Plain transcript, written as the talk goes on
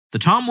The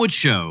Tom Woods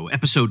Show,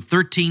 episode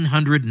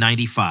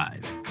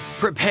 1395.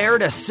 Prepare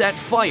to set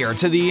fire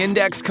to the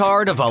index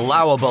card of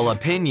allowable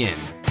opinion.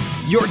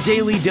 Your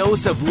daily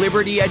dose of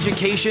liberty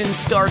education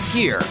starts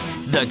here.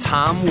 The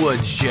Tom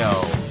Woods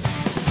Show.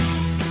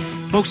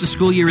 Folks, the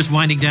school year is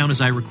winding down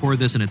as I record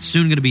this, and it's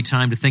soon going to be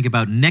time to think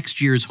about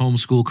next year's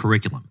homeschool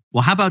curriculum.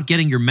 Well, how about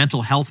getting your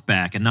mental health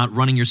back and not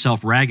running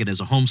yourself ragged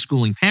as a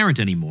homeschooling parent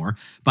anymore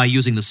by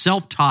using the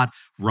self-taught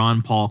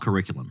Ron Paul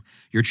curriculum?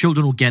 Your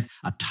children will get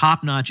a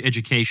top-notch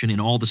education in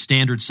all the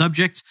standard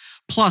subjects,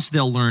 plus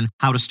they'll learn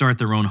how to start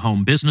their own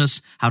home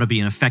business, how to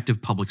be an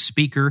effective public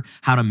speaker,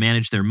 how to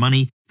manage their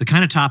money, the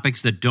kind of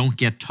topics that don't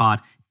get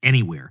taught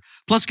anywhere.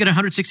 Plus, get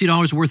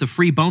 $160 worth of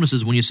free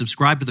bonuses when you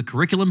subscribe to the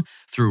curriculum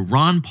through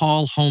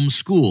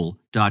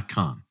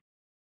ronpaulhomeschool.com.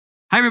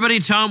 Hi, everybody.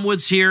 Tom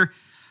Woods here.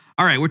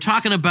 All right, we're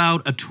talking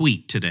about a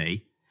tweet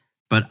today,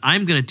 but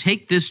I'm going to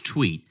take this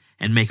tweet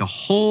and make a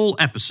whole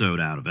episode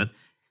out of it,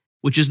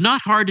 which is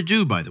not hard to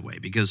do, by the way,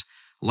 because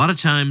a lot of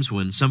times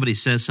when somebody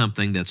says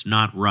something that's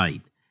not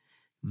right,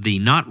 the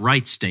not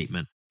right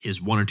statement is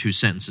 1 or 2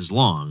 sentences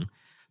long,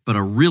 but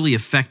a really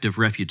effective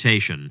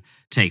refutation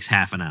takes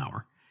half an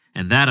hour.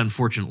 And that,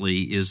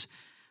 unfortunately, is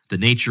the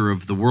nature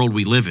of the world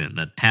we live in,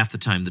 that half the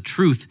time the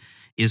truth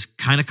is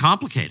kind of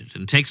complicated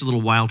and takes a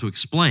little while to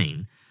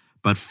explain,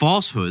 but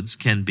falsehoods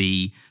can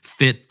be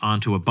fit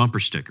onto a bumper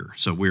sticker.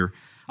 So we're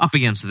up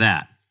against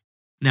that.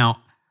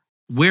 Now,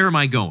 where am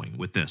I going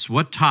with this?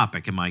 What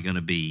topic am I going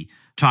to be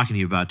talking to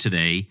you about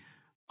today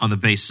on the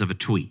basis of a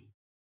tweet?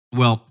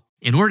 Well,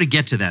 in order to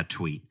get to that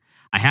tweet,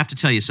 I have to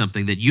tell you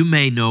something that you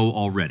may know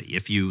already.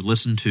 If you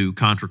listen to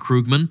Contra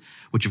Krugman,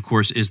 which of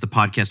course is the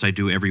podcast I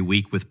do every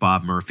week with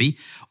Bob Murphy,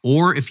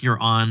 or if you're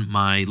on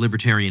my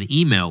Libertarian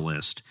email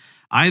list,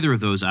 either of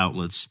those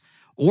outlets,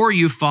 or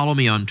you follow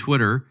me on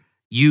Twitter,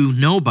 you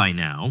know by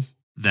now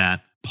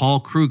that Paul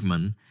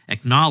Krugman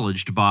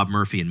acknowledged Bob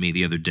Murphy and me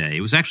the other day.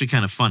 It was actually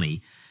kind of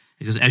funny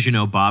because, as you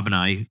know, Bob and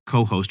I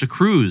co-host a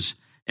cruise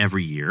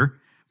every year.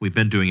 We've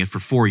been doing it for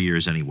 4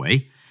 years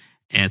anyway.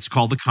 And it's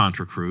called the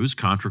Contra Cruise,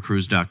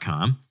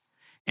 contracruise.com.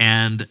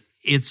 And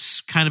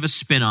it's kind of a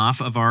spin-off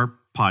of our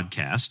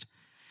podcast.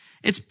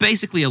 It's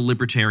basically a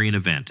libertarian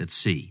event at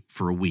sea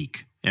for a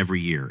week every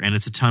year. And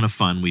it's a ton of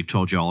fun. We've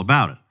told you all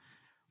about it.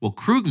 Well,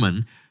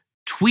 Krugman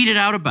tweeted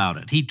out about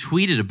it. He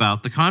tweeted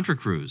about the Contra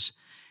Cruise.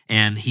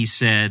 And he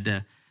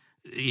said,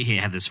 he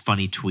had this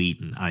funny tweet,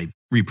 and I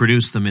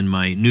reproduced them in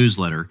my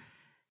newsletter.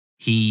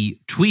 He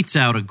tweets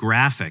out a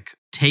graphic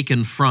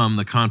taken from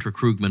the Contra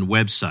Krugman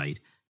website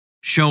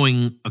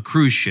showing a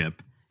cruise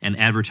ship and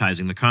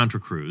advertising the Contra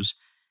Cruise.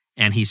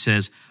 And he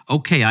says,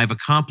 okay, I've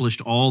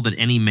accomplished all that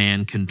any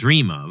man can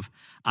dream of.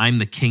 I'm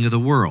the king of the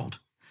world.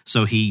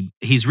 So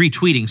he's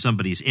retweeting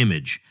somebody's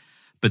image,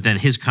 but then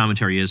his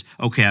commentary is,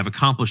 okay, I've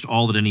accomplished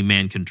all that any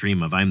man can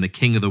dream of. I'm the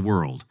king of the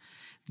world.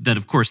 That,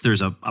 of course,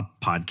 there's a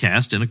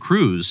podcast and a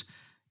cruise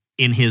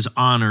in his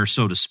honor,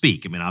 so to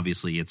speak. I mean,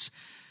 obviously,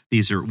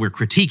 we're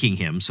critiquing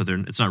him, so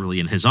it's not really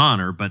in his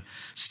honor, but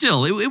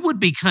still, it would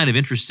be kind of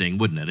interesting,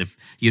 wouldn't it, if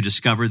you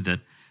discovered that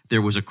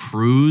there was a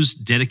cruise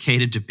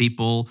dedicated to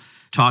people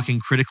talking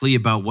critically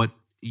about what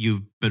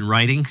you've been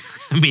writing?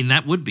 I mean,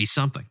 that would be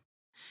something.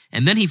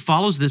 And then he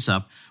follows this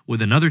up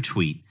with another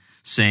tweet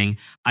saying,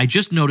 I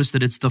just noticed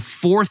that it's the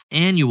 4th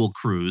annual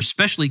cruise,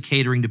 especially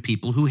catering to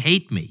people who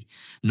hate me.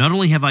 Not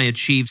only have I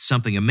achieved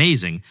something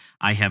amazing,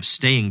 I have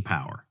staying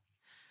power.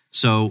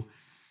 So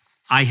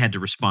I had to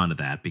respond to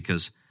that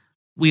because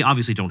we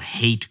obviously don't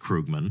hate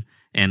Krugman,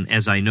 and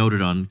as I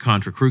noted on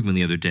Contra Krugman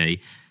the other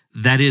day,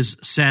 that is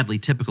sadly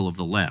typical of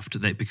the left,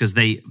 because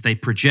they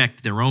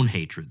project their own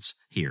hatreds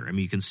here. I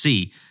mean, you can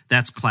see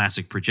that's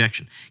classic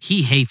projection.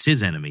 He hates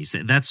his enemies.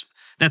 That's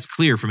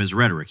clear from his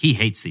rhetoric. He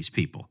hates these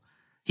people.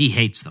 He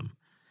hates them.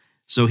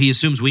 So he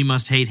assumes we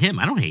must hate him.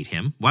 I don't hate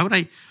him. Why would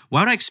I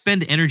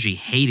expend energy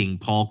hating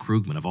Paul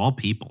Krugman, of all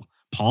people?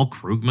 Paul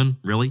Krugman,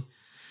 really?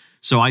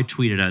 So I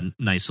tweeted a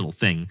nice little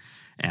thing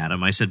at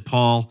him. I said,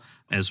 Paul,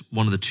 as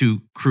one of the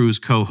 2 cruise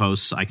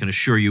co-hosts, I can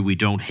assure you we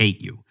don't hate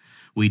you.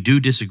 We do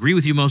disagree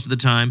with you most of the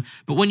time,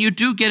 but when you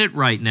do get it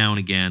right now and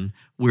again,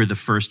 we're the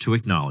first to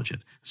acknowledge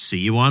it. See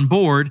you on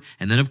board.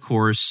 And then, of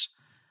course,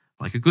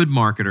 like a good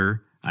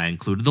marketer, I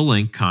included the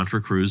link,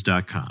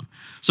 contracruise.com.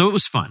 So it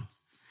was fun.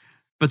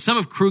 But some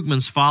of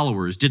Krugman's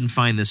followers didn't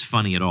find this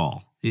funny at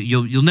all.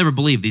 You'll never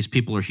believe these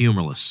people are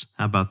humorless.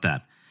 How about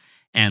that?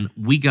 And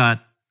we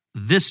got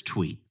this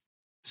tweet.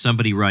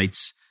 Somebody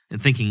writes,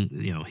 and thinking,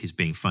 he's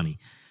being funny,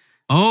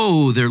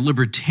 oh, they're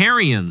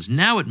libertarians.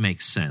 Now it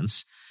makes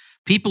sense.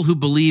 People who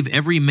believe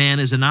every man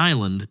is an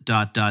island, ...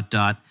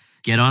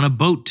 get on a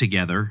boat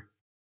together.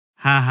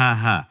 Ha, ha,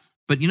 ha.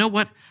 But you know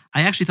what?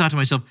 I actually thought to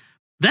myself,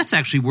 that's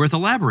actually worth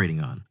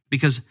elaborating on.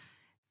 Because,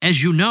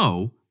 as you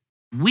know,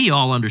 we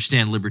all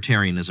understand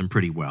libertarianism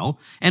pretty well,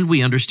 and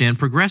we understand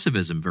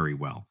progressivism very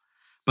well.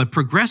 But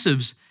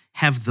progressives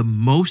have the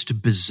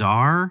most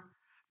bizarre,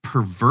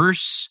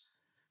 perverse,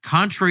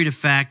 contrary to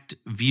fact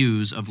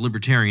views of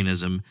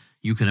libertarianism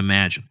you can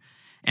imagine.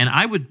 And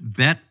I would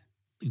bet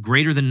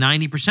greater than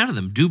 90% of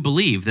them do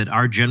believe that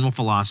our general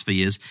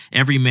philosophy is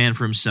every man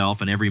for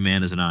himself and every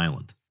man is an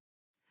island.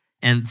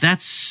 And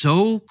that's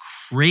so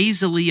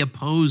crazily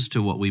opposed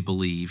to what we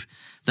believe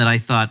that I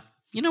thought,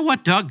 you know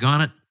what,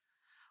 doggone it,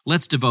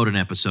 let's devote an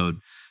episode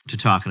to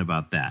talking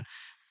about that.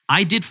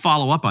 I did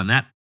follow up on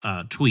that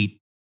tweet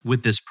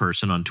with this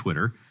person on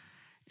Twitter,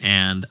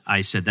 and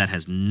I said that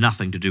has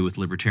nothing to do with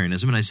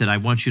libertarianism. And I said, I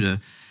want you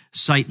to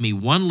cite me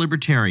one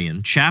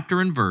libertarian, chapter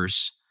and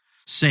verse,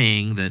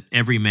 saying that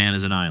every man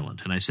is an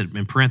island. And I said,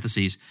 in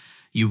parentheses,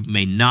 you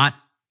may not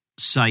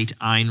cite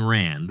Ayn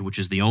Rand, which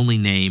is the only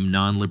name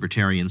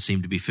non-libertarians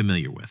seem to be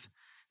familiar with.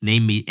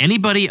 Name me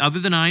anybody other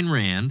than Ayn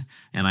Rand,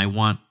 and I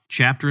want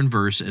chapter and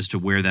verse as to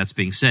where that's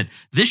being said.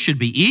 This should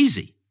be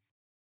easy.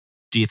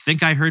 Do you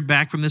think I heard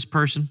back from this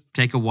person?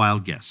 Take a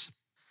wild guess.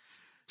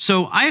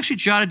 So I actually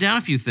jotted down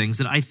a few things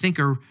that I think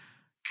are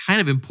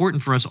kind of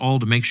important for us all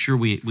to make sure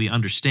we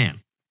understand.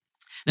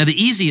 Now, the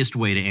easiest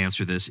way to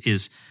answer this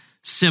is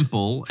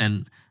simple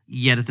and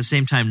yet at the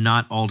same time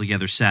not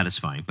altogether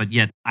satisfying, but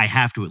yet I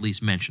have to at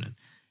least mention it.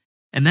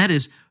 And that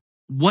is,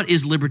 what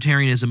is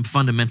libertarianism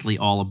fundamentally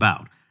all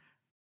about?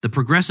 The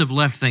progressive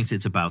left thinks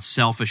it's about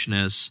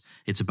selfishness,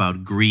 it's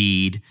about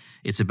greed,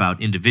 it's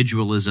about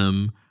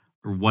individualism,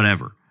 or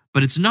whatever.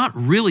 But it's not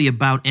really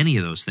about any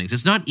of those things.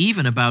 It's not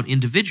even about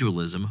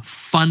individualism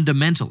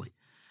fundamentally.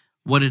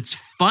 What it's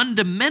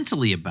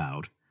fundamentally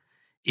about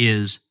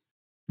is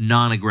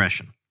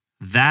non-aggression.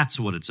 That's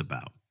what it's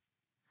about.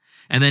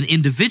 And then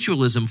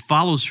individualism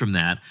follows from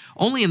that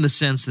only in the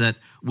sense that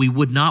we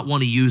would not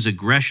want to use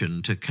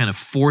aggression to kind of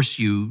force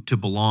you to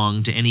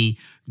belong to any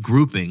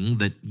grouping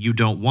that you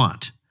don't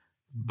want.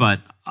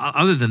 But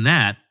other than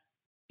that,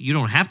 you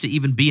don't have to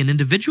even be an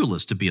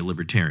individualist to be a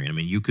libertarian. I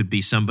mean, you could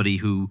be somebody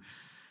who,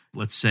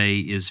 let's say,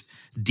 is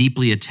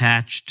deeply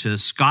attached to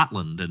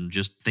Scotland and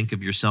just think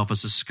of yourself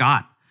as a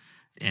Scot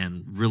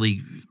and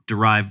really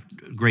derive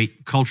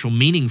great cultural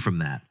meaning from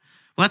that.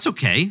 Well, that's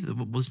okay.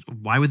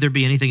 Why would there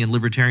be anything in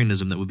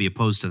libertarianism that would be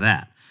opposed to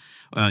that?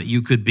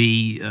 You could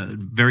be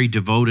very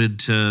devoted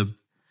to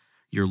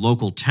your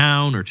local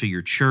town or to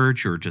your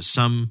church or to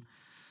some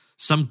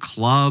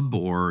club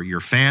or your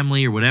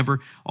family or whatever,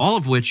 all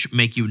of which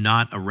make you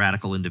not a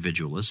radical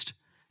individualist,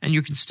 and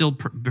you can still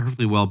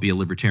perfectly well be a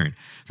libertarian.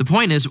 The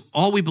point is,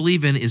 all we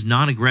believe in is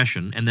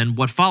non-aggression, and then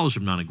what follows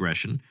from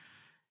non-aggression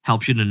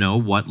helps you to know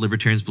what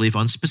libertarians believe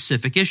on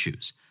specific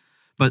issues.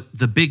 But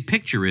the big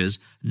picture is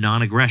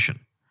non-aggression.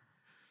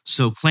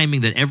 So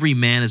claiming that every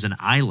man is an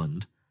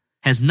island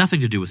has nothing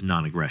to do with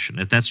non-aggression.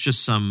 If that's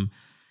just some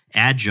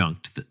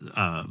adjunct,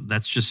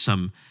 that's just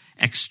some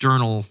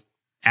external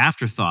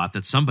afterthought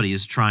that somebody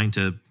is trying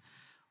to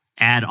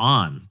add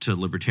on to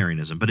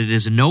libertarianism. But it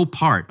is no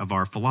part of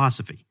our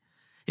philosophy.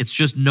 It's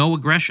just no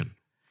aggression.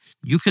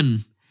 You can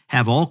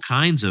have all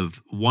kinds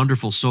of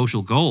wonderful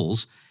social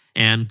goals,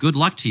 and good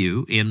luck to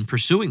you in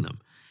pursuing them.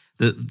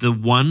 The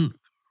one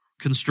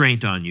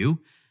constraint on you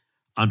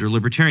under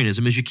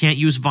libertarianism is you can't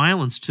use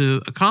violence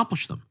to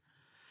accomplish them.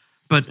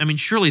 But, I mean,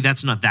 surely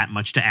that's not that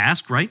much to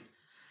ask, right?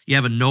 You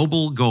have a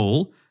noble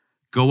goal,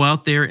 go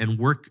out there and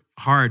work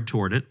hard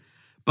toward it,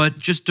 but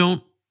just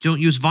don't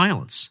use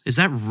violence. Is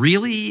that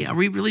really, are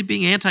we really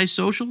being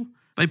antisocial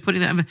by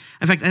putting that?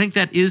 In fact, I think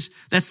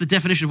that's the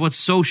definition of what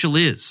social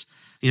is,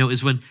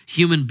 is when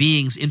human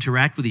beings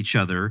interact with each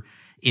other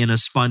in a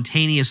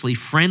spontaneously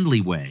friendly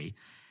way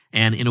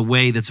and in a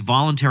way that's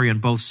voluntary on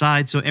both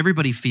sides, so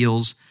everybody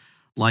feels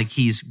like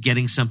he's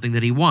getting something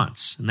that he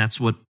wants. And that's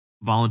what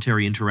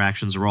voluntary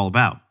interactions are all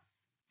about.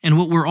 And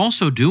what we're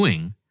also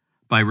doing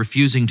by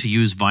refusing to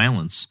use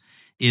violence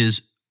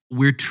is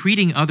we're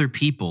treating other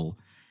people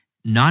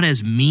not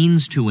as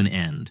means to an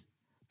end,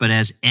 but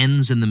as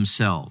ends in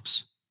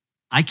themselves.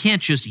 I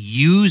can't just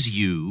use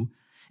you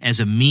as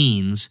a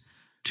means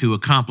to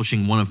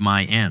accomplishing one of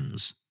my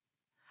ends.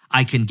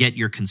 I can get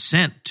your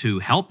consent to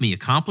help me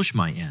accomplish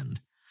my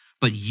end,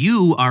 but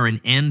you are an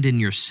end in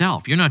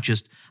yourself.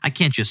 I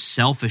can't just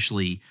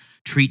selfishly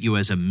treat you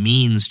as a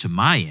means to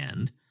my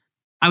end.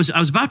 I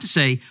was about to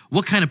say,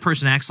 what kind of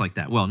person acts like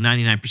that? Well,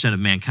 99% of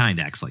mankind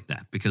acts like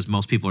that because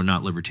most people are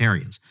not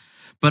libertarians.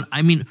 But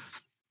I mean,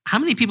 how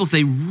many people, if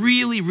they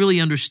really, really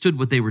understood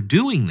what they were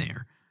doing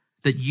there,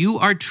 that you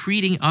are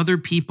treating other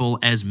people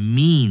as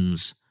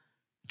means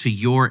to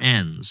your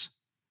ends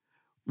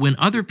when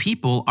other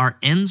people are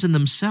ends in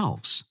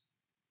themselves?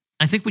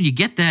 I think when you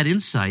get that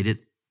insight,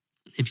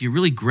 if you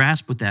really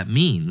grasp what that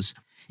means,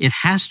 it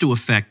has to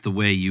affect the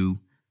way you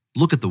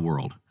look at the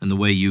world and the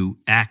way you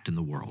act in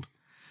the world.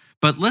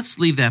 But let's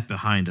leave that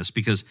behind us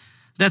because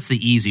that's the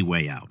easy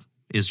way out,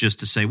 is just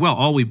to say, well,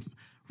 all we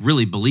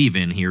really believe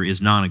in here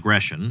is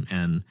non-aggression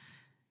and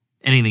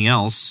anything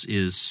else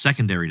is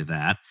secondary to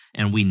that.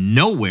 And we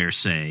nowhere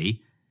say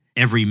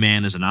every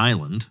man is an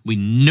island. We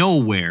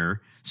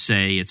nowhere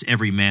say it's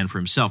every man for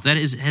himself. That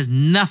has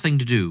nothing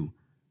to do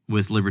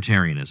with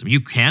libertarianism. You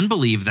can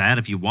believe that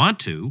if you want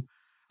to,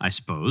 I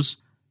suppose,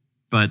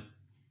 but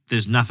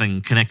there's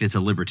nothing connected to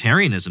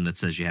libertarianism that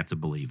says you have to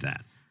believe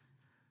that.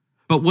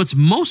 But what's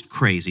most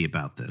crazy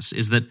about this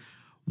is that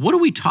what do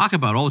we talk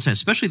about all the time,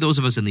 especially those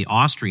of us in the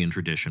Austrian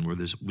tradition, where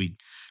we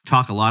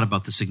talk a lot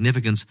about the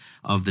significance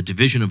of the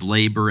division of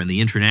labor and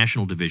the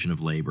international division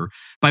of labor,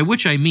 by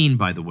which I mean,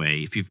 by the way,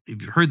 if you've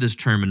heard this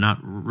term and not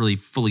really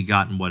fully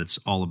gotten what it's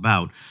all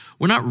about,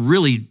 we're not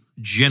really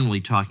generally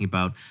talking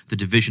about the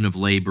division of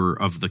labor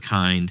of the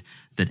kind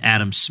that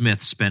Adam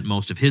Smith spent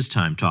most of his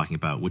time talking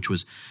about, which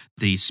was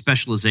the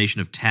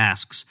specialization of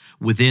tasks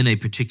within a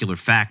particular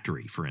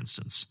factory, for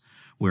instance,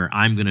 where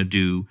I'm going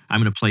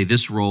to play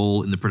this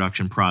role in the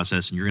production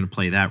process and you're going to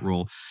play that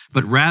role,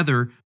 but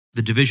rather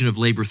the division of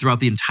labor throughout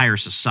the entire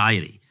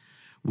society,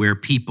 where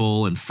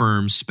people and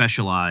firms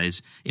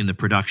specialize in the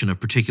production of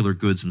particular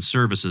goods and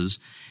services,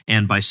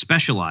 and by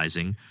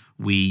specializing,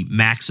 we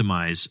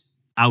maximize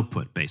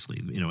output,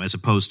 basically, as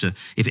opposed to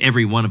if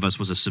every one of us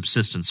was a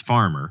subsistence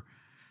farmer,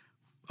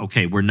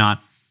 okay, we're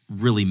not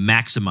really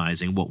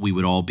maximizing what we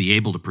would all be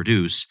able to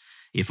produce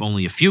if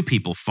only a few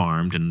people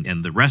farmed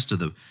and the rest of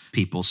the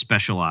people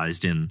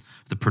specialized in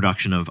the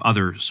production of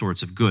other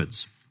sorts of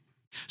goods.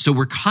 So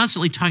we're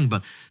constantly talking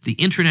about the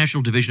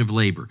international division of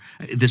labor,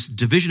 this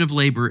division of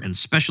labor and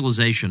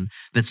specialization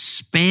that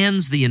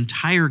spans the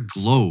entire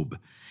globe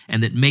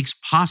and that makes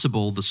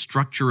possible the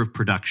structure of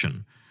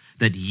production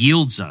that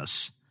yields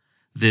us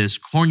this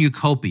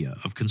cornucopia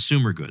of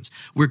consumer goods.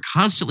 We're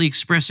constantly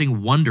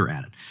expressing wonder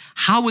at it.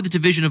 How would the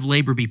division of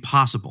labor be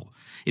possible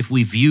if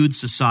we viewed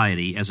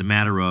society as a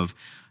matter of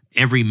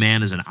every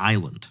man is an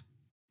island?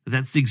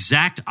 That's the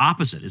exact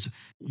opposite.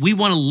 We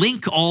want to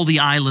link all the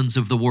islands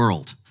of the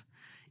world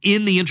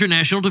in the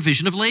international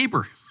division of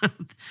labor.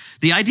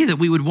 The idea that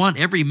we would want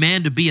every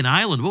man to be an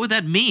island, what would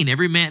that mean?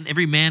 Every man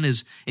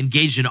is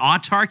engaged in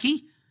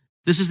autarky?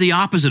 This is the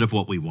opposite of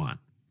what we want.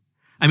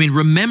 I mean,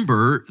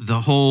 remember the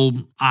whole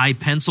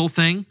eye-pencil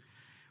thing,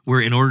 where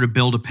in order to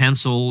build a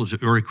pencil,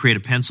 in order to create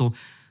a pencil,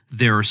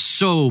 there are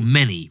so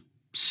many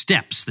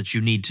steps that you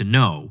need to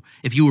know.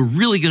 If you were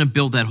really going to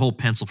build that whole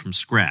pencil from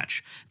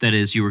scratch, that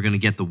is, you were going to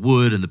get the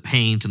wood and the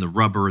paint and the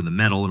rubber and the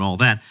metal and all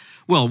that,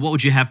 well, what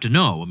would you have to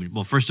know? I mean,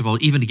 well, first of all,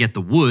 even to get the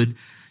wood,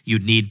 you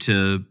would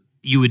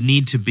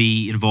need to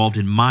be involved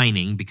in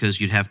mining because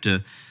you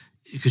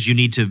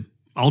need to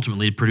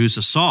ultimately produce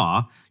a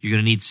saw, you're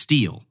going to need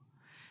steel.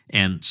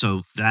 And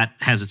so that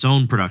has its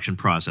own production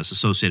process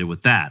associated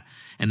with that.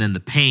 And then the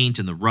paint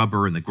and the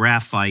rubber and the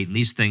graphite, and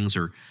these things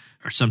are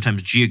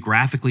sometimes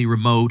geographically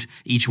remote.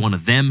 Each one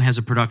of them has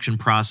a production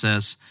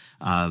process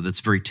that's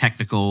very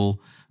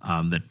technical,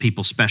 that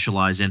people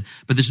specialize in.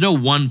 But there's no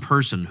one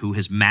person who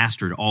has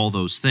mastered all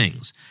those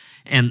things.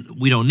 And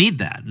we don't need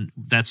that.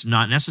 That's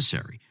not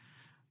necessary.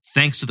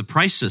 Thanks to the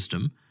price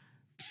system,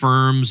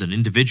 firms and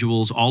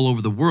individuals all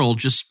over the world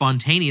just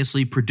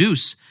spontaneously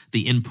produce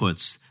the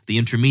inputs, the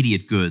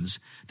intermediate goods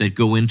that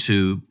go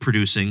into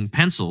producing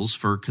pencils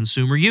for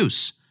consumer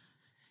use.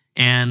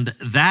 And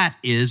that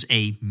is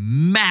a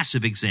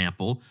massive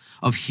example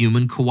of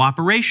human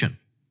cooperation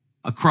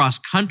across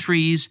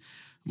countries,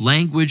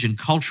 language and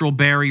cultural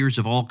barriers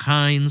of all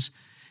kinds.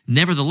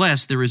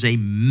 Nevertheless, there is a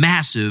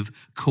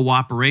massive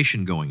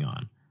cooperation going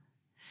on.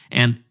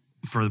 And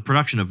for the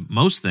production of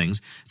most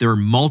things, there are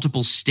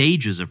multiple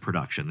stages of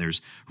production.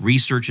 There's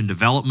research and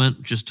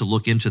development, just to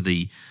look into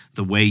the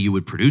way you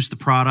would produce the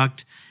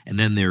product. And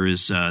then there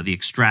is the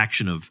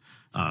extraction of,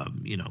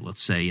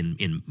 let's say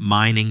in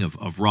mining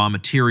of raw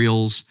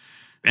materials.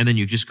 And then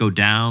you just go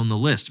down the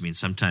list. I mean,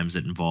 sometimes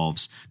it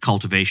involves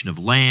cultivation of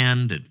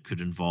land. It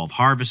could involve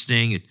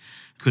harvesting. It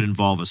could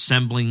involve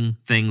assembling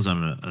things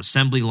on an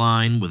assembly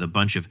line with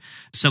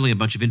assembling a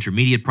bunch of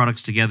intermediate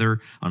products together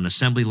on an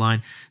assembly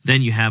line.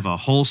 Then you have a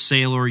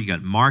wholesaler, you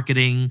got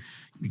marketing,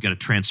 you got to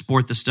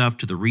transport the stuff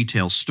to the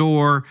retail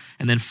store.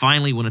 And then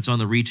finally, when it's on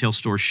the retail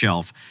store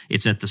shelf,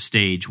 it's at the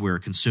stage where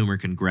a consumer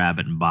can grab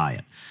it and buy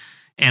it.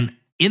 And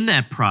in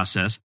that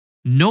process,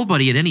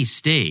 nobody at any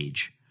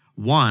stage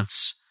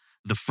wants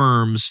the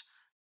firms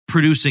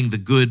producing the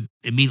good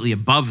immediately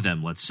above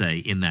them, let's say,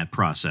 in that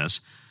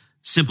process,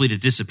 simply to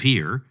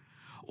disappear,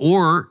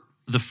 or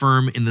the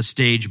firm in the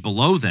stage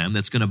below them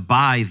that's going to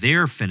buy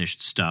their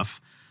finished stuff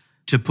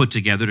to put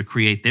together to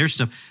create their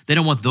stuff. They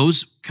don't want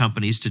those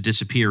companies to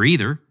disappear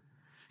either,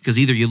 because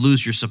either you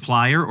lose your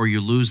supplier or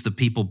you lose the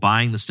people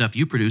buying the stuff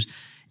you produce.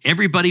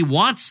 Everybody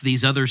wants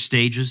these other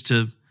stages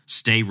to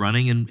stay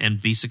running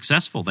and be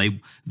successful. They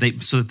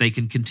so that they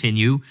can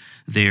continue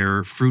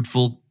their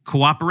fruitful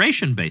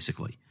cooperation,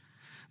 basically.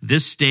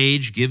 This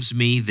stage gives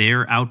me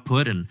their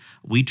output, and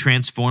we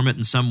transform it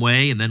in some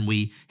way, and then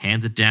we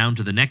hand it down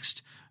to the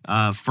next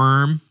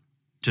firm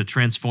to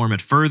transform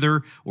it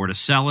further or to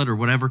sell it or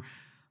whatever.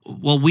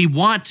 Well, we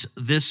want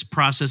this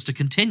process to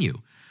continue.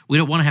 We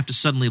don't want to have to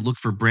suddenly look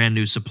for brand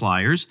new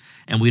suppliers,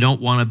 and we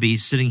don't want to be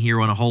sitting here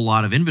on a whole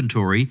lot of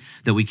inventory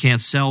that we can't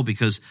sell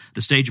because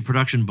the stage of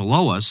production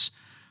below us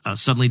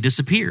suddenly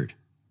disappeared.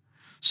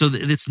 So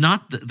it's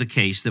not the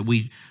case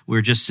that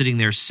we're just sitting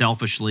there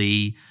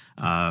selfishly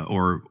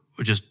or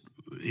just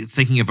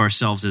thinking of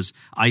ourselves as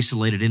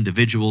isolated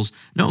individuals.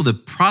 No, the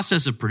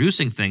process of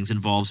producing things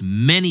involves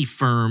many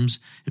firms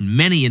and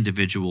many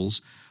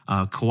individuals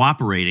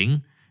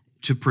cooperating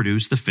to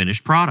produce the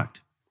finished product.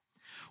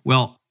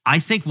 Well, I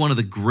think one of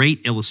the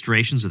great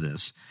illustrations of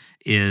this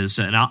is,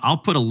 and I'll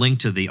put a link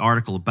to the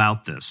article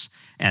about this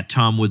at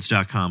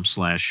tomwoods.com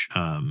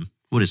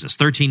 / what is this,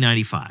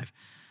 1395.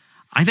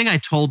 I think I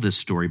told this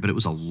story, but it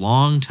was a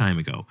long time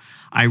ago.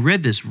 I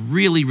read this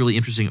really, really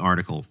interesting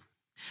article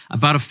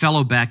about a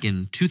fellow back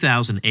in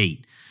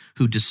 2008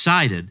 who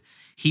decided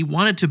he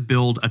wanted to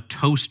build a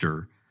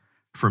toaster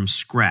from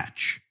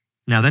scratch.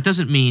 Now, that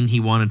doesn't mean he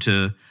wanted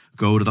to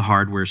go to the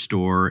hardware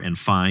store and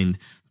find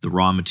the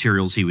raw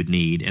materials he would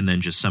need and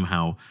then just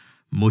somehow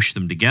mush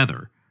them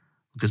together,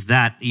 because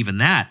even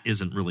that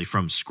isn't really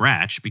from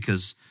scratch,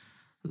 because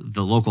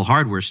the local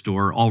hardware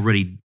store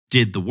already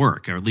did the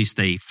work, or at least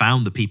they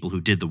found the people who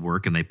did the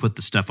work and they put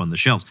the stuff on the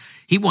shelves.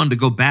 He wanted to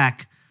go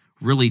back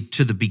really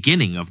to the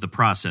beginning of the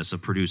process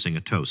of producing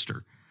a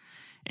toaster.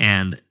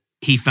 And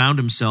he found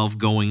himself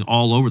going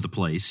all over the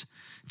place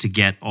to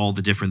get all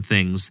the different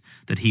things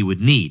that he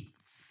would need.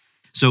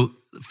 So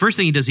first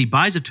thing he does, he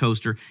buys a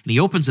toaster and he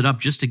opens it up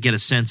just to get a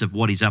sense of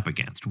what he's up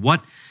against.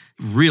 What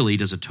really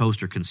does a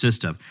toaster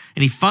consist of?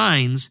 And he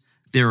finds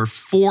there are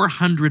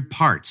 400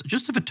 parts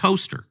just of a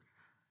toaster,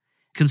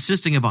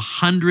 consisting of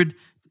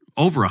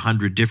over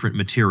 100 different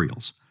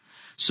materials.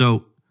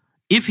 So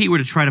if he were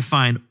to try to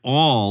find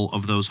all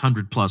of those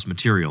 100+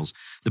 materials,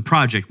 the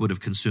project would have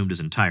consumed his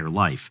entire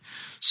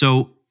life.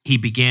 So he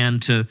began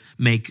to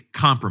make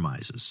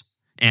compromises.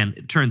 And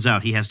it turns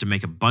out he has to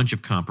make a bunch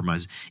of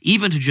compromises.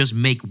 Even to just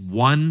make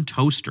one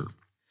toaster,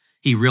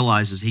 he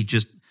realizes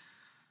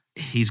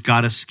he's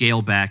got to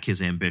scale back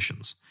his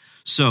ambitions.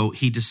 So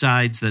he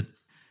decides that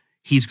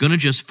he's going to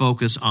just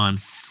focus on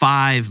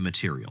 5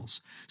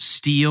 materials: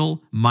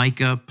 steel,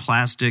 mica,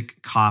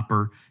 plastic,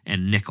 copper,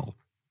 and nickel.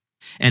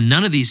 And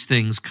none of these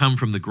things come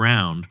from the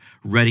ground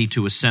ready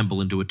to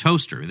assemble into a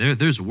toaster.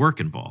 There's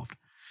work involved.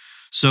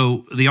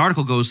 So the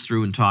article goes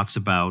through and talks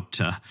about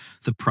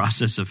the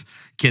process of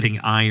getting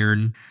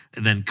iron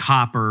and then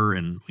copper,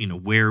 and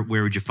where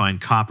would you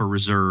find copper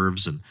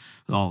reserves and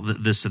all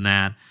this and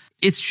that.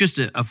 It's just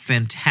a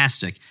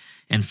fantastic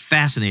and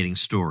fascinating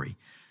story.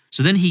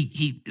 So then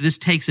this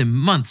takes him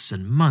months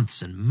and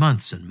months and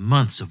months and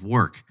months of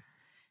work.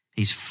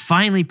 He's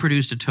finally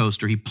produced a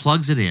toaster. He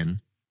plugs it in,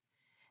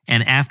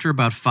 and after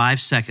about 5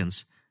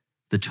 seconds,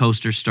 the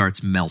toaster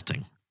starts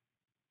melting.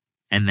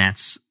 And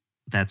that's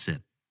it.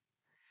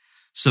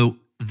 So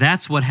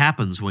that's what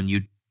happens when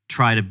you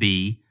try to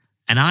be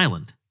an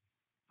island,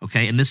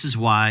 okay? And this is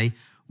why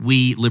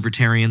we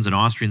libertarians and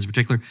Austrians in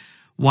particular,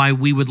 why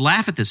we would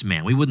laugh at this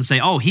man. We wouldn't say,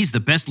 oh, he's the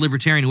best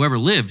libertarian who ever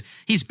lived.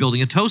 He's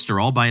building a toaster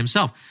all by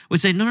himself. We'd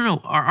say, no.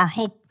 Our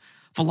whole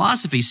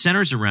philosophy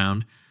centers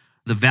around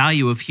the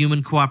value of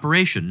human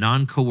cooperation,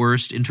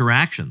 non-coerced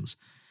interactions.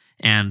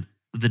 And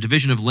the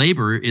division of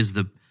labor is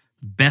the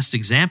best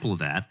example of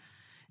that.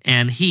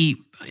 And he,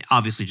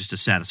 obviously just to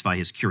satisfy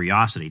his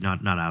curiosity,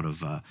 not out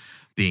of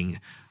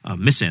being a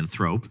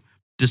misanthrope,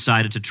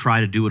 decided to try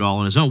to do it all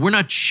on his own. We're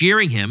not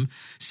cheering him,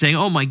 saying,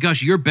 oh my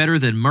gosh, you're better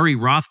than Murray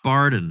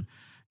Rothbard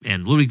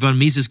and Ludwig von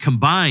Mises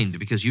combined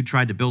because you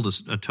tried to build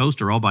a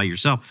toaster all by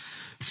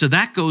yourself. So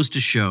that goes to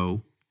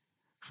show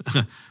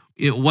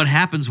what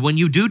happens when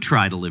you do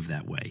try to live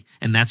that way.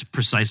 And that's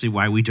precisely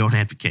why we don't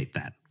advocate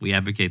that. We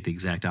advocate the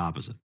exact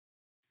opposite.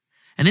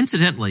 And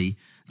incidentally,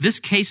 this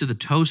case of the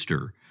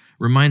toaster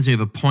reminds me of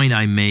a point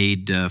I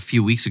made a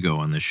few weeks ago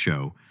on this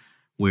show,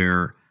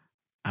 where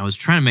I was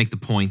trying to make the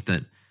point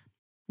that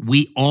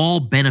we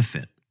all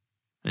benefit,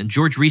 and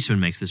George Reisman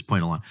makes this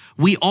point a lot,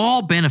 we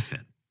all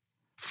benefit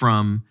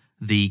from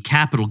the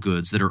capital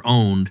goods that are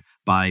owned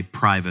by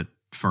private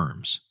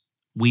firms.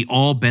 We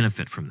all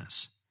benefit from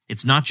this.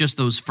 It's not just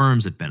those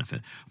firms that benefit.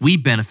 We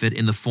benefit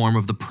in the form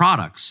of the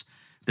products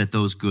that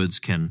those goods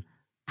can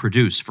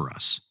produce for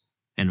us.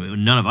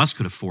 And none of us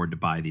could afford to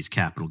buy these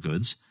capital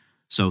goods.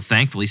 So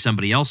thankfully,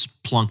 somebody else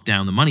plunked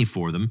down the money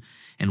for them,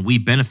 and we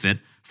benefit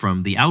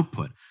from the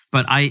output.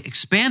 But I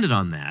expanded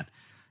on that,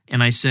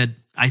 and I said,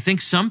 I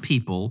think some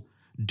people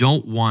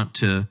don't want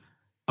to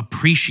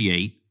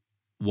appreciate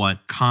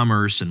what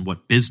commerce and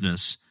what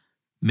business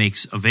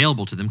makes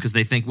available to them because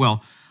they think,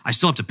 well, I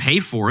still have to pay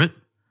for it.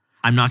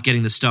 I'm not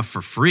getting the stuff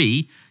for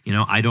free.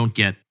 I don't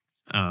get,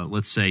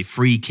 let's say,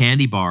 free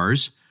candy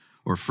bars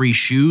or free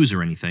shoes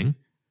or anything.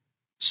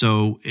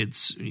 So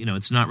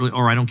it's not really,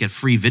 or I don't get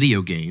free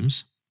video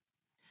games.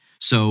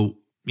 So,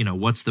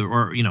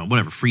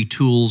 whatever, free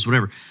tools,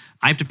 whatever.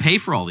 I have to pay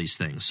for all these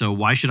things. So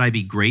why should I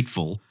be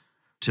grateful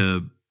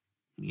to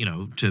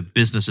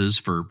businesses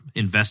for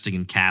investing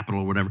in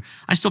capital or whatever?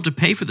 I still have to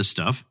pay for this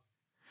stuff.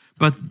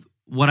 But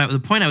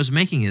the point I was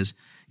making is,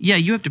 yeah,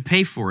 you have to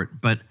pay for it.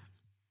 But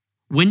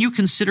when you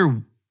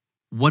consider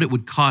what it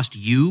would cost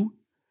you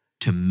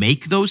to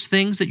make those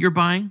things that you're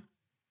buying,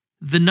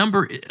 the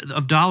number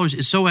of dollars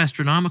is so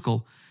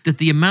astronomical that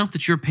the amount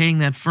that you're paying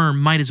that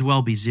firm might as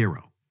well be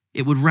zero.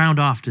 It would round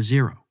off to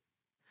zero.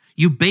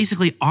 You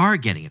basically are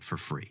getting it for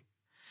free.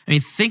 I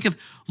mean,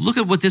 look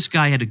at what this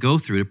guy had to go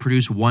through to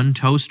produce one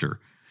toaster,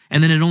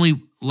 and then it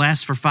only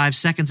lasts for 5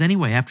 seconds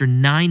anyway after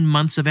 9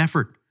 months of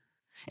effort.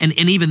 And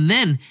even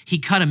then, he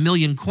cut a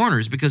million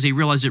corners because he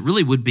realized it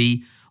really would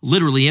be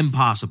literally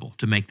impossible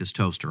to make this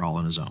toaster all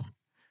on his own.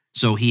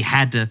 So he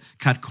had to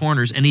cut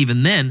corners, and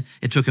even then,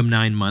 it took him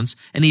 9 months,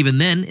 and even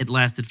then, it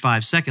lasted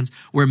 5 seconds,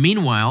 where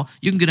meanwhile,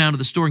 you can go down to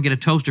the store and get a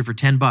toaster for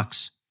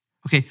 $10.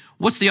 Okay,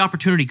 what's the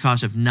opportunity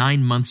cost of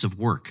 9 months of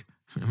work,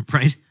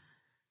 right?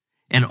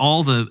 And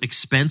all the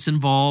expense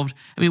involved.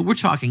 I mean, we're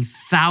talking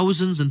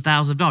thousands and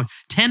thousands of dollars.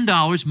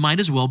 $10 might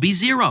as well be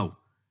zero.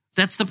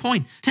 That's the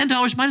point.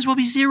 $10 might as well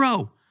be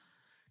zero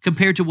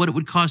compared to what it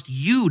would cost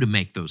you to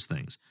make those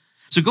things.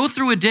 So go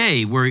through a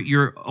day where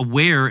you're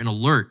aware and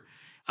alert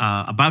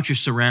about your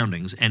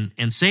surroundings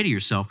and say to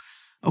yourself,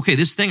 okay,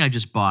 this thing I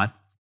just bought,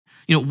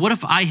 what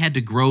if I had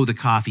to grow the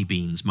coffee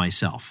beans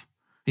myself?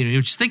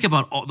 Just think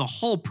about the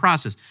whole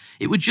process.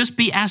 It would just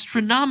be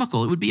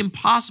astronomical. It would be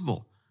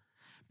impossible.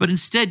 But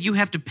instead, you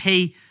have to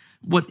pay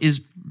what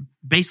is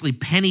basically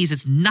pennies.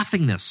 It's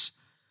nothingness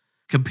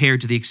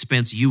compared to the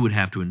expense you would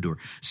have to endure.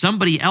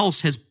 Somebody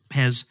else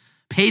has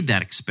paid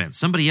that expense.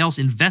 Somebody else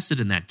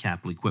invested in that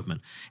capital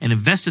equipment and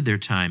invested their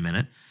time in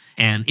it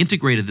and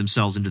integrated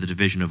themselves into the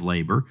division of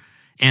labor.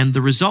 And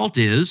the result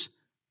is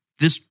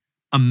this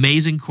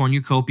amazing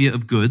cornucopia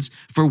of goods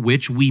for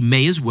which we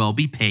may as well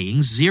be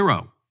paying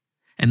zero.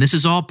 And this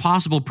is all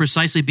possible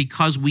precisely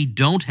because we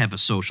don't have a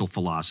social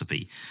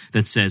philosophy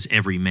that says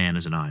every man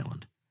is an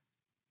island.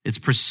 It's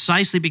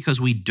precisely because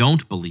we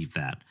don't believe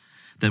that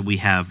we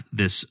have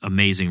this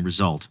amazing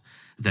result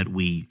that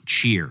we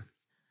cheer.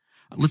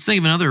 Let's think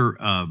of another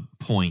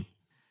point.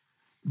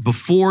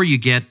 Before you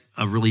get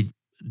a really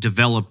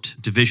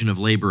developed division of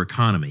labor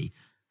economy,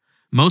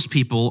 most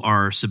people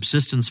are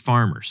subsistence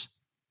farmers.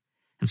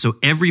 And so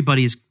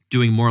everybody's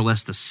doing more or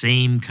less the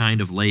same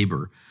kind of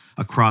labor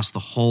across the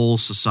whole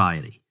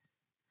society.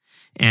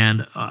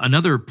 And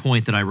another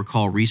point that I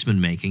recall Reisman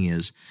making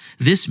is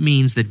this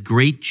means that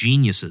great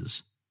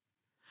geniuses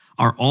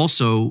are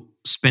also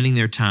spending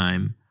their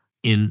time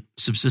in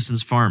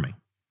subsistence farming.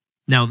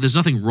 Now, there's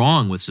nothing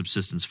wrong with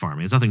subsistence farming.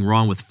 There's nothing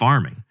wrong with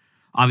farming.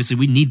 Obviously,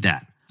 we need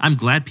that. I'm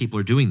glad people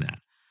are doing that.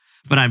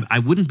 But I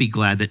wouldn't be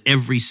glad that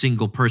every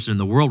single person in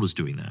the world was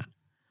doing that.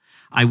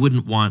 I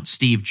wouldn't want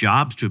Steve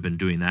Jobs to have been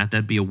doing that.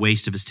 That'd be a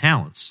waste of his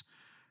talents,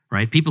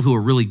 right? People who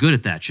are really good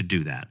at that should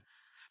do that.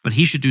 But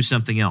he should do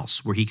something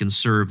else where he can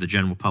serve the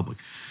general public.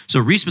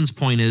 So Reisman's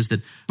point is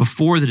that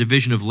before the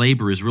division of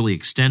labor is really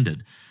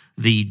extended,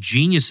 the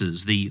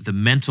geniuses, the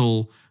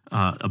mental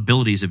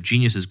abilities of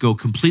geniuses go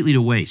completely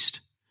to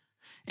waste,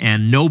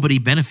 and nobody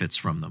benefits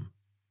from them.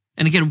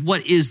 And again,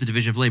 what is the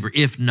division of labor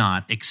if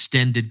not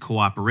extended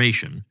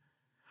cooperation?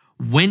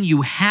 When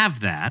you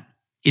have that,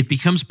 it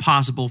becomes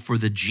possible for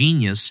the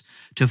genius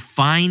to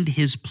find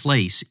his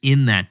place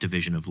in that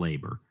division of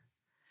labor.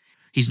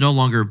 He's no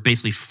longer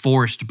basically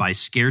forced by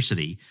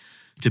scarcity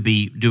to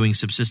be doing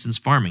subsistence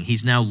farming.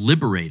 He's now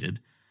liberated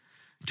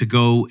to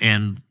go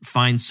and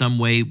find some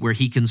way where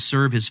he can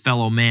serve his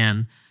fellow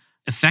man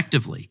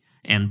effectively,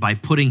 and by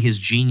putting his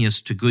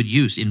genius to good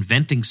use,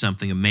 inventing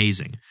something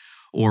amazing,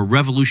 or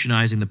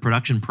revolutionizing the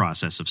production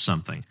process of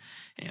something,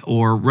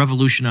 or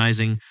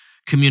revolutionizing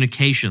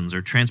communications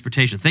or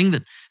transportation,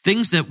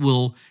 things that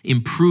will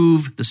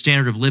improve the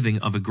standard of living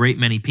of a great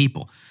many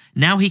people.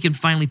 Now he can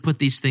finally put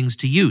these things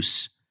to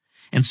use.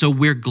 And so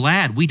we're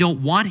glad. We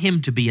don't want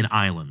him to be an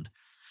island.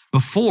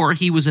 Before,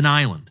 he was an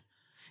island.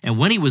 And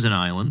when he was an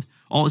island,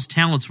 all his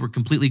talents were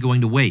completely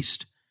going to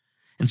waste.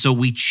 And so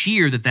we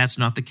cheer that that's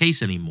not the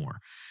case anymore,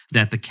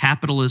 that the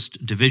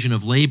capitalist division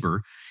of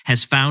labor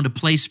has found a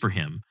place for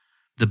him,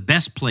 the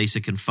best place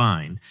it can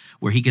find,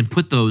 where he can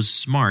put those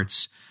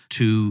smarts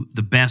to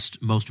the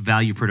best, most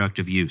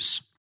value-productive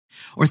use.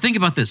 Or think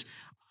about this.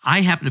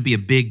 I happen to be a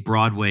big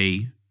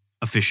Broadway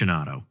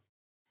aficionado.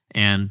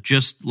 And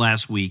just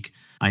last week,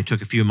 I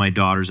took a few of my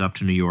daughters up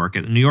to New York.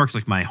 New York's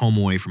like my home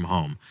away from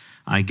home.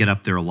 I get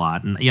up there a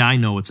lot. And yeah, I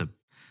know it's a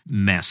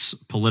mess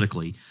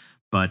politically,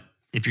 but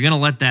if you're going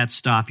to let that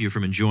stop you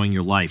from enjoying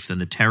your life, then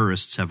the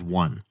terrorists have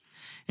won.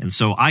 And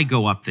so I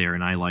go up there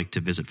and I like to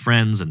visit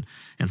friends and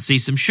see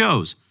some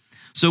shows.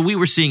 So we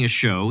were seeing a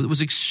show that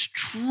was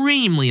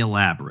extremely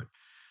elaborate.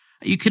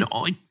 You can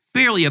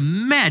barely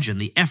imagine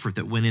the effort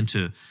that went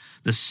into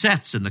the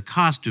sets and the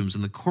costumes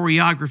and the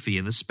choreography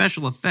and the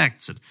special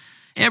effects and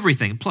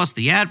everything, plus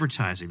the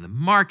advertising, the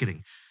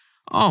marketing.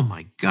 Oh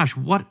my gosh,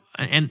 what?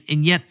 And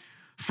yet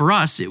for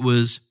us, it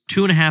was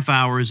 2.5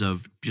 hours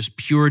of just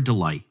pure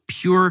delight.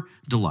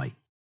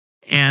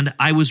 And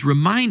I was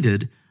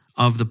reminded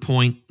of the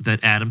point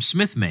that Adam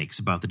Smith makes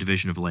about the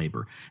division of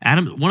labor.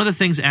 One of the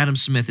things Adam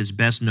Smith is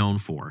best known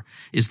for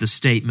is the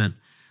statement,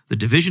 the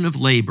division of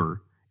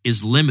labor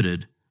is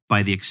limited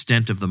by the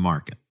extent of the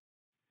market.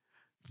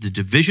 The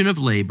division of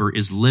labor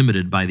is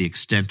limited by the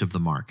extent of the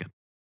market.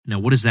 Now,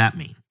 what does that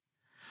mean?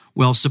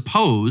 Well,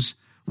 suppose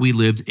we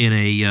lived in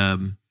a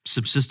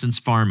subsistence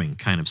farming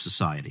kind of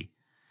society,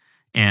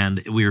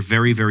 and we are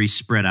very, very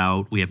spread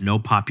out. We have no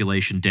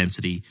population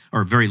density,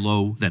 or very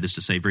low, that is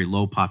to say, very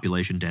low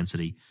population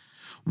density.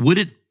 Would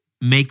it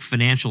make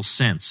financial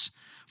sense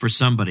for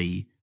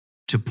somebody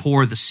to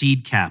pour the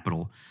seed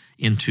capital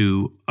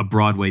into a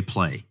Broadway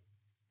play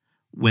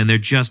when they're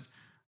just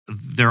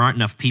there aren't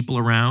enough people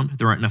around,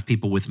 there aren't enough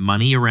people with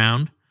money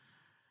around,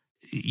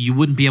 you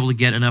wouldn't be able to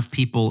get enough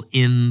people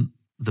in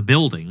the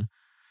building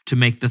to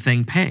make the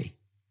thing pay.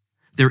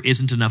 There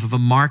isn't enough of a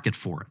market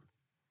for it.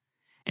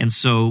 And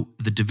so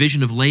the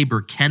division of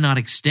labor cannot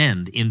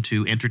extend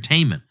into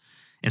entertainment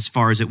as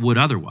far as it would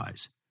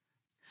otherwise.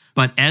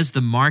 But as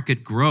the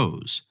market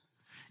grows,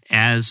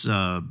 as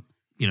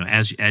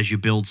you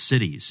build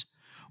cities,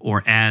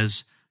 or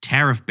as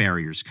tariff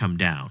barriers come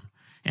down,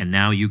 and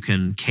now you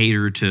can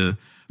cater to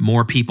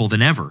more people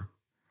than ever,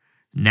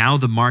 now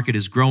the market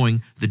is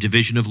growing, the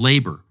division of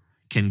labor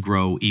can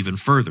grow even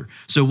further.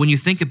 So when you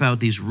think about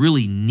these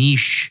really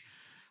niche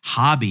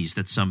hobbies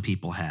that some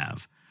people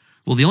have,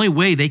 well, the only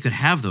way they could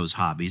have those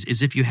hobbies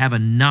is if you have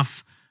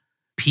enough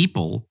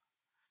people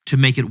to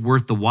make it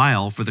worth the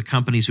while for the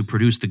companies who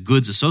produce the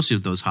goods associated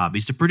with those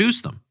hobbies to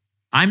produce them.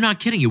 I'm not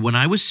kidding you. When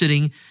I was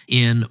sitting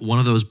in one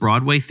of those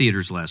Broadway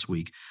theaters last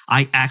week,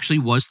 I actually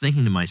was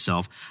thinking to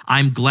myself,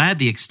 I'm glad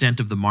the extent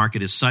of the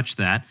market is such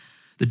that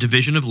the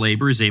division of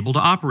labor is able to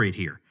operate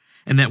here,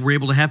 and that we're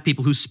able to have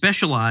people who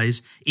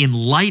specialize in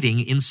lighting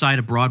inside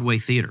a Broadway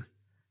theater.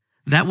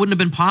 That wouldn't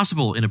have been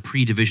possible in a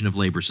pre-division of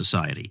labor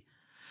society.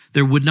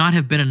 There would not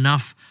have been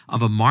enough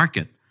of a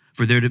market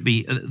for there to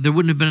be, there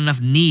wouldn't have been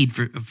enough need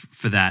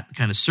for that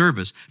kind of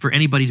service for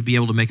anybody to be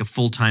able to make a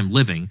full-time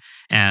living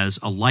as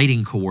a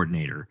lighting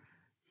coordinator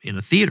in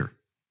a theater.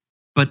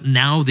 But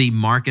now the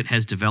market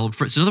has developed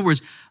for it. So in other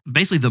words,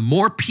 basically the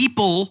more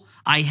people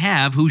I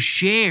have who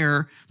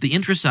share the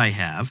interests I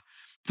have,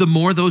 the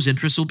more those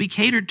interests will be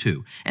catered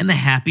to, and the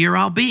happier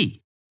I'll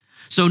be.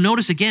 So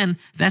notice again,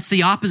 that's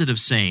the opposite of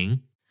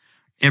saying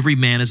every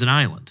man is an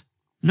island.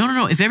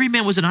 No. If every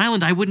man was an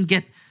island, I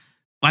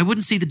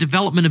wouldn't see the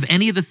development of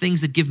any of the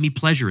things that give me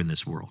pleasure in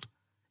this world.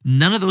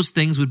 None of those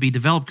things would be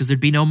developed because there'd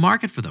be no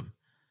market for them.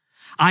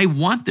 I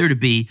want there to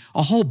be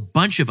a whole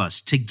bunch of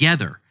us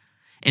together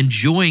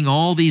enjoying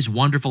all these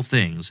wonderful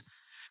things,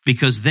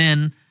 because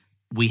then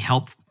we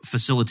help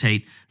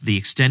facilitate the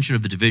extension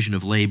of the division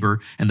of labor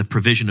and the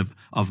provision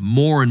of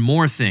more and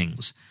more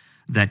things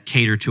that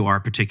cater to our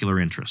particular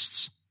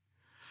interests.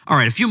 All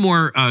right, a few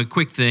more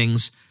quick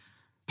things.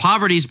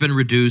 Poverty's been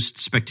reduced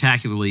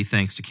spectacularly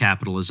thanks to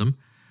capitalism,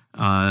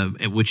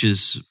 which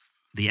is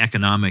the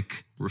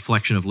economic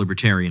reflection of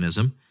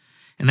libertarianism.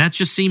 And that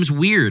just seems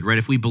weird, right?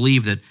 If we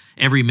believe that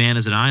every man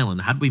is an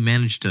island, how do we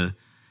manage to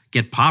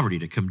get poverty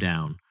to come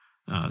down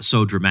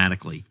so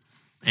dramatically?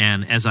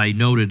 And as I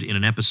noted in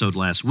an episode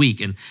last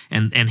week,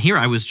 and here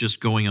I was just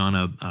going on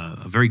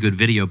a very good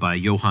video by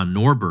Johan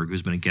Norberg,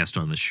 who's been a guest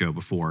on this show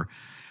before,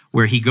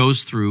 where he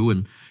goes through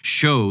and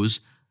shows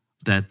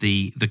that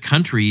the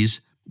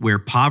countries where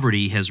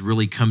poverty has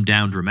really come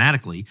down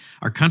dramatically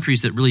are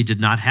countries that really did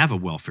not have a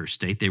welfare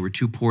state. They were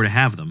too poor to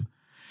have them.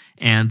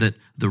 And that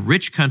the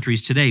rich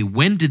countries today,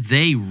 when did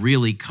they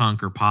really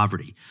conquer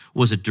poverty?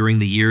 Was it during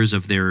the years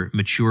of their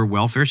mature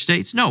welfare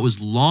states? No, it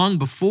was long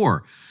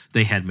before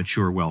they had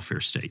mature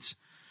welfare states.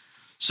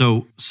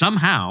 So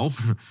somehow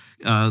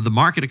the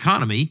market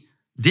economy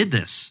did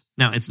this.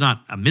 Now, it's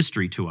not a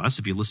mystery to us.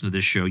 If you listen to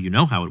this show, you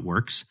know how it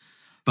works.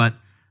 But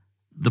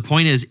the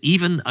point is,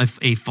 even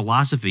a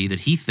philosophy that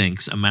he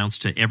thinks amounts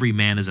to every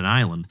man is an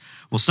island,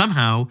 well,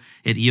 somehow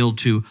it yielded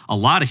to a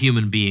lot of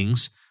human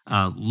beings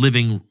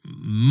living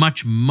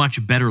much,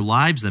 much better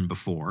lives than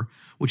before,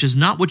 which is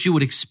not what you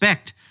would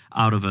expect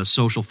out of a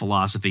social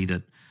philosophy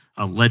that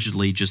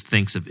allegedly just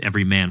thinks of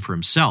every man for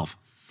himself.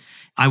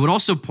 I would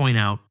also point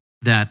out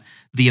that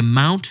the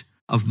amount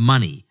of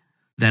money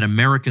that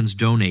Americans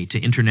donate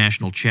to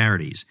international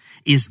charities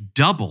is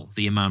double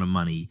the amount of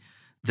money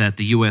that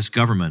the U.S.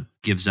 government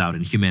gives out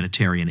in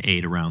humanitarian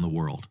aid around the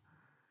world.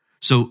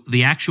 So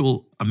the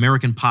actual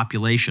American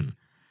population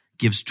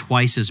gives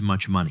twice as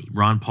much money.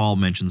 Ron Paul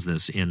mentions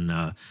this in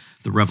the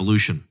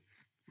Revolution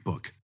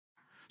book.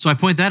 So I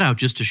point that out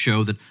just to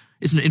show that,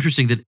 isn't it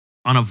interesting that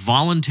on a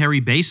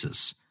voluntary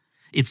basis,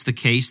 it's the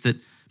case that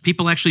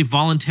people actually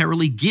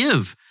voluntarily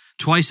give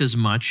twice as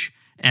much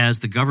as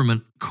the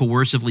government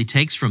coercively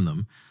takes from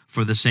them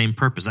for the same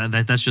purpose.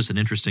 That's just an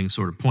interesting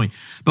sort of point.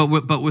 But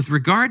with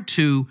regard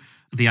to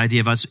the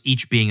idea of us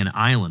each being an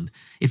island,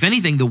 if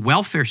anything, the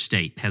welfare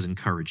state has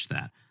encouraged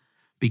that,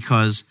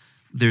 because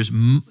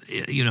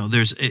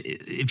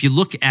if you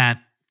look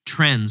at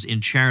trends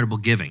in charitable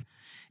giving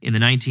in the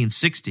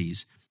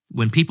 1960s,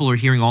 when people are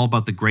hearing all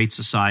about the Great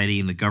Society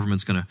and the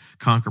government's going to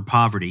conquer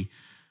poverty,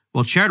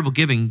 well, charitable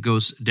giving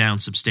goes down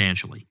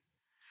substantially.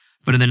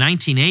 But in the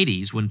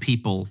 1980s, when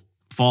people,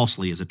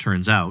 falsely as it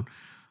turns out,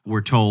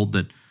 were told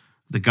that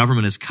the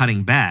government is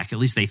cutting back, at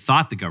least they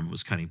thought the government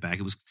was cutting back.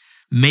 It was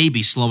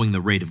maybe slowing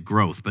the rate of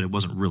growth, but it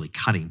wasn't really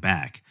cutting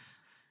back.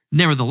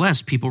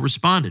 Nevertheless, people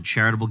responded.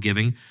 Charitable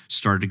giving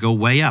started to go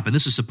way up. And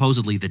this is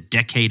supposedly the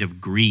decade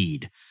of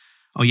greed.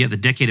 Oh, yeah, the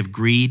decade of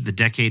greed, the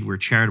decade where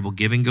charitable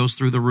giving goes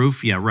through the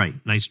roof? Yeah, right.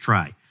 Nice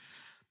try.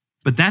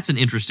 But that's an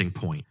interesting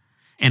point.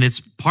 And it's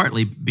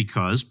partly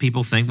because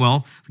people think,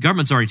 well, the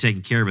government's already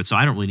taking care of it, so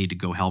I don't really need to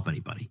go help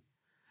anybody.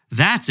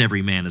 That's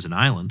every man is an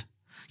island.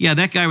 Yeah,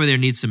 that guy over there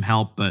needs some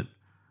help, but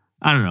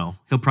I don't know.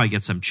 He'll probably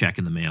get some check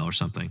in the mail or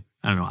something.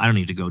 I don't know. I don't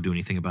need to go do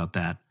anything about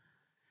that.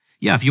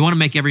 Yeah, if you want to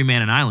make every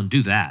man an island,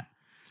 do that.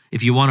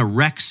 If you want to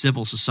wreck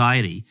civil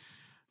society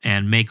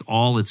and make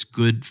all its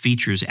good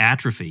features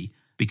atrophy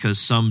because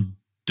some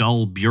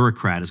dull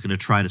bureaucrat is going to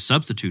try to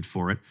substitute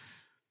for it,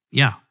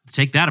 yeah,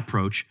 take that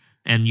approach,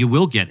 and you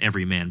will get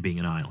every man being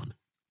an island.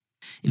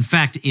 In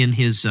fact, in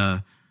his,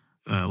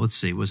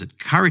 was it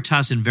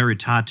Caritas in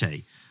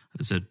Veritate?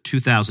 It's a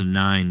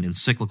 2009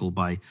 encyclical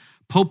by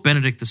Pope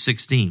Benedict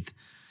XVI,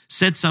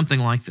 said something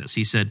like this.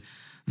 He said,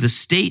 "The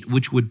state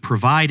which would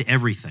provide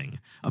everything,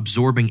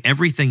 absorbing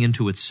everything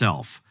into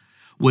itself,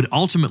 would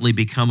ultimately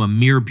become a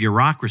mere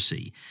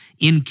bureaucracy,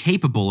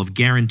 incapable of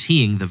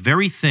guaranteeing the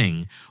very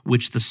thing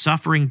which the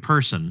suffering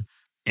person,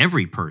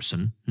 every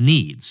person,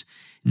 needs,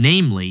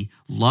 namely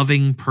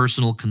loving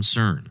personal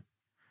concern."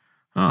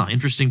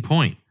 Interesting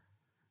point,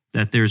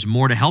 that there's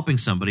more to helping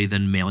somebody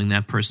than mailing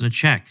that person a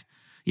check.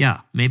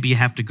 Yeah, maybe you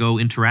have to go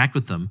interact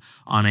with them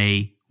on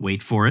a,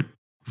 wait for it,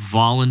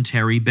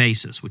 voluntary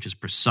basis, which is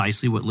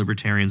precisely what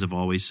libertarians have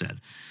always said.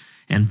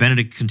 And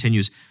Benedict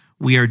continues,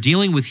 "We are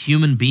dealing with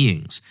human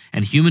beings,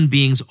 and human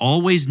beings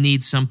always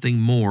need something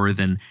more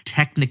than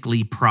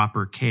technically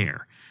proper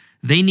care.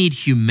 They need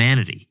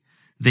humanity.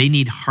 They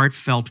need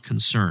heartfelt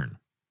concern."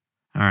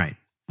 All right,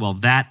 well,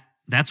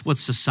 that's what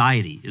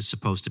society is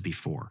supposed to be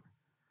for.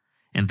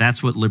 And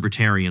that's what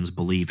libertarians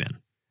believe in.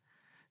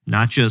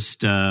 Not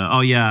just,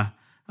 some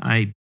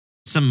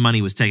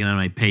money was taken out of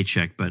my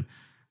paycheck, but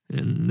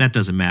that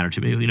doesn't matter to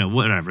me.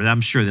 Whatever.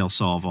 I'm sure they'll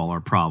solve all our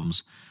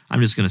problems.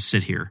 I'm just going to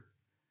sit here.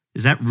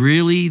 Is that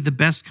really the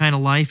best kind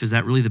of life? Is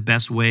that really the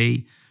best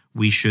way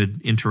we should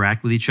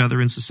interact with each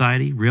other in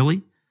society?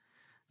 Really?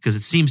 Because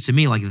it seems to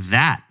me like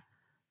that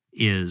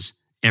is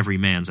every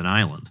man's an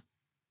island.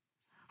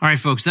 All right,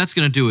 folks, that's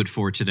going to do it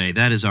for today.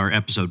 That is our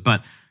episode.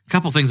 But a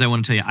couple things I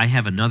want to tell you. I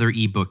have another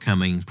ebook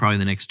coming probably in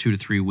the next 2 to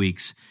 3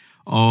 weeks.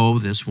 Oh,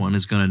 this one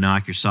is going to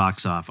knock your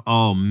socks off.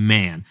 Oh,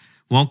 man.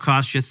 Won't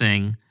cost you a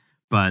thing,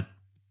 but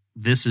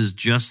this is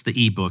just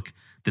the ebook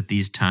that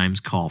these times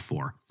call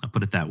for. I'll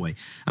put it that way.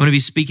 I'm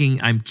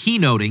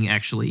keynoting,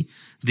 actually,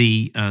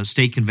 the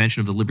state convention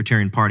of the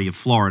Libertarian Party of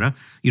Florida.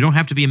 You don't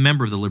have to be a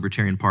member of the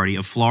Libertarian Party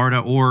of Florida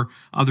or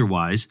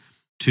otherwise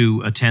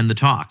to attend the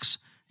talks.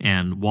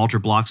 And Walter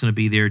Block's going to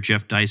be there.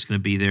 Jeff Dice is going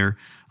to be there.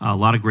 A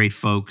lot of great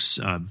folks.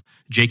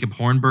 Jacob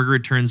Hornberger,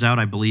 it turns out,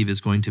 I believe,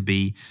 is going to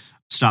be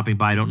stopping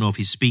by. I don't know if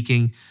he's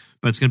speaking,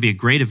 but it's going to be a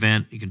great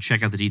event. You can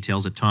check out the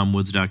details at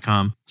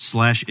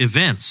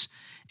tomwoods.com/events.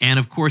 And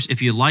of course,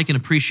 if you like and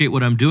appreciate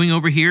what I'm doing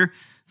over here,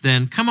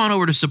 then come on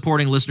over to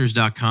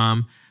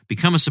supportinglisteners.com.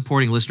 Become a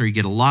supporting listener. You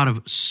get a lot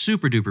of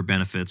super duper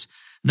benefits,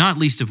 not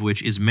least of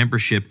which is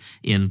membership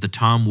in the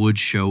Tom Woods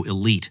Show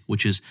Elite,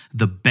 which is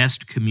the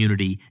best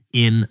community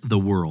in the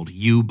world.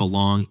 You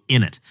belong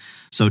in it.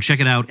 So check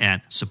it out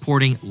at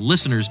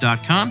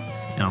supportinglisteners.com,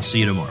 and I'll see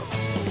you tomorrow.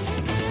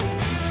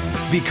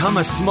 Become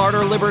a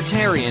smarter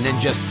libertarian in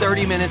just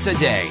 30 minutes a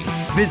day.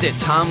 Visit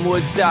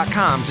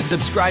tomwoods.com to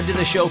subscribe to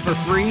the show for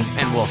free,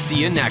 and we'll see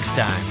you next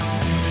time.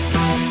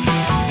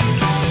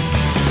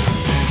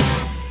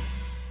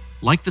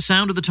 Like the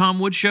sound of The Tom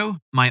Woods Show?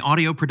 My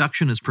audio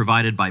production is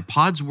provided by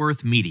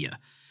Podsworth Media.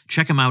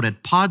 Check them out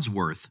at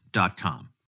podsworth.com.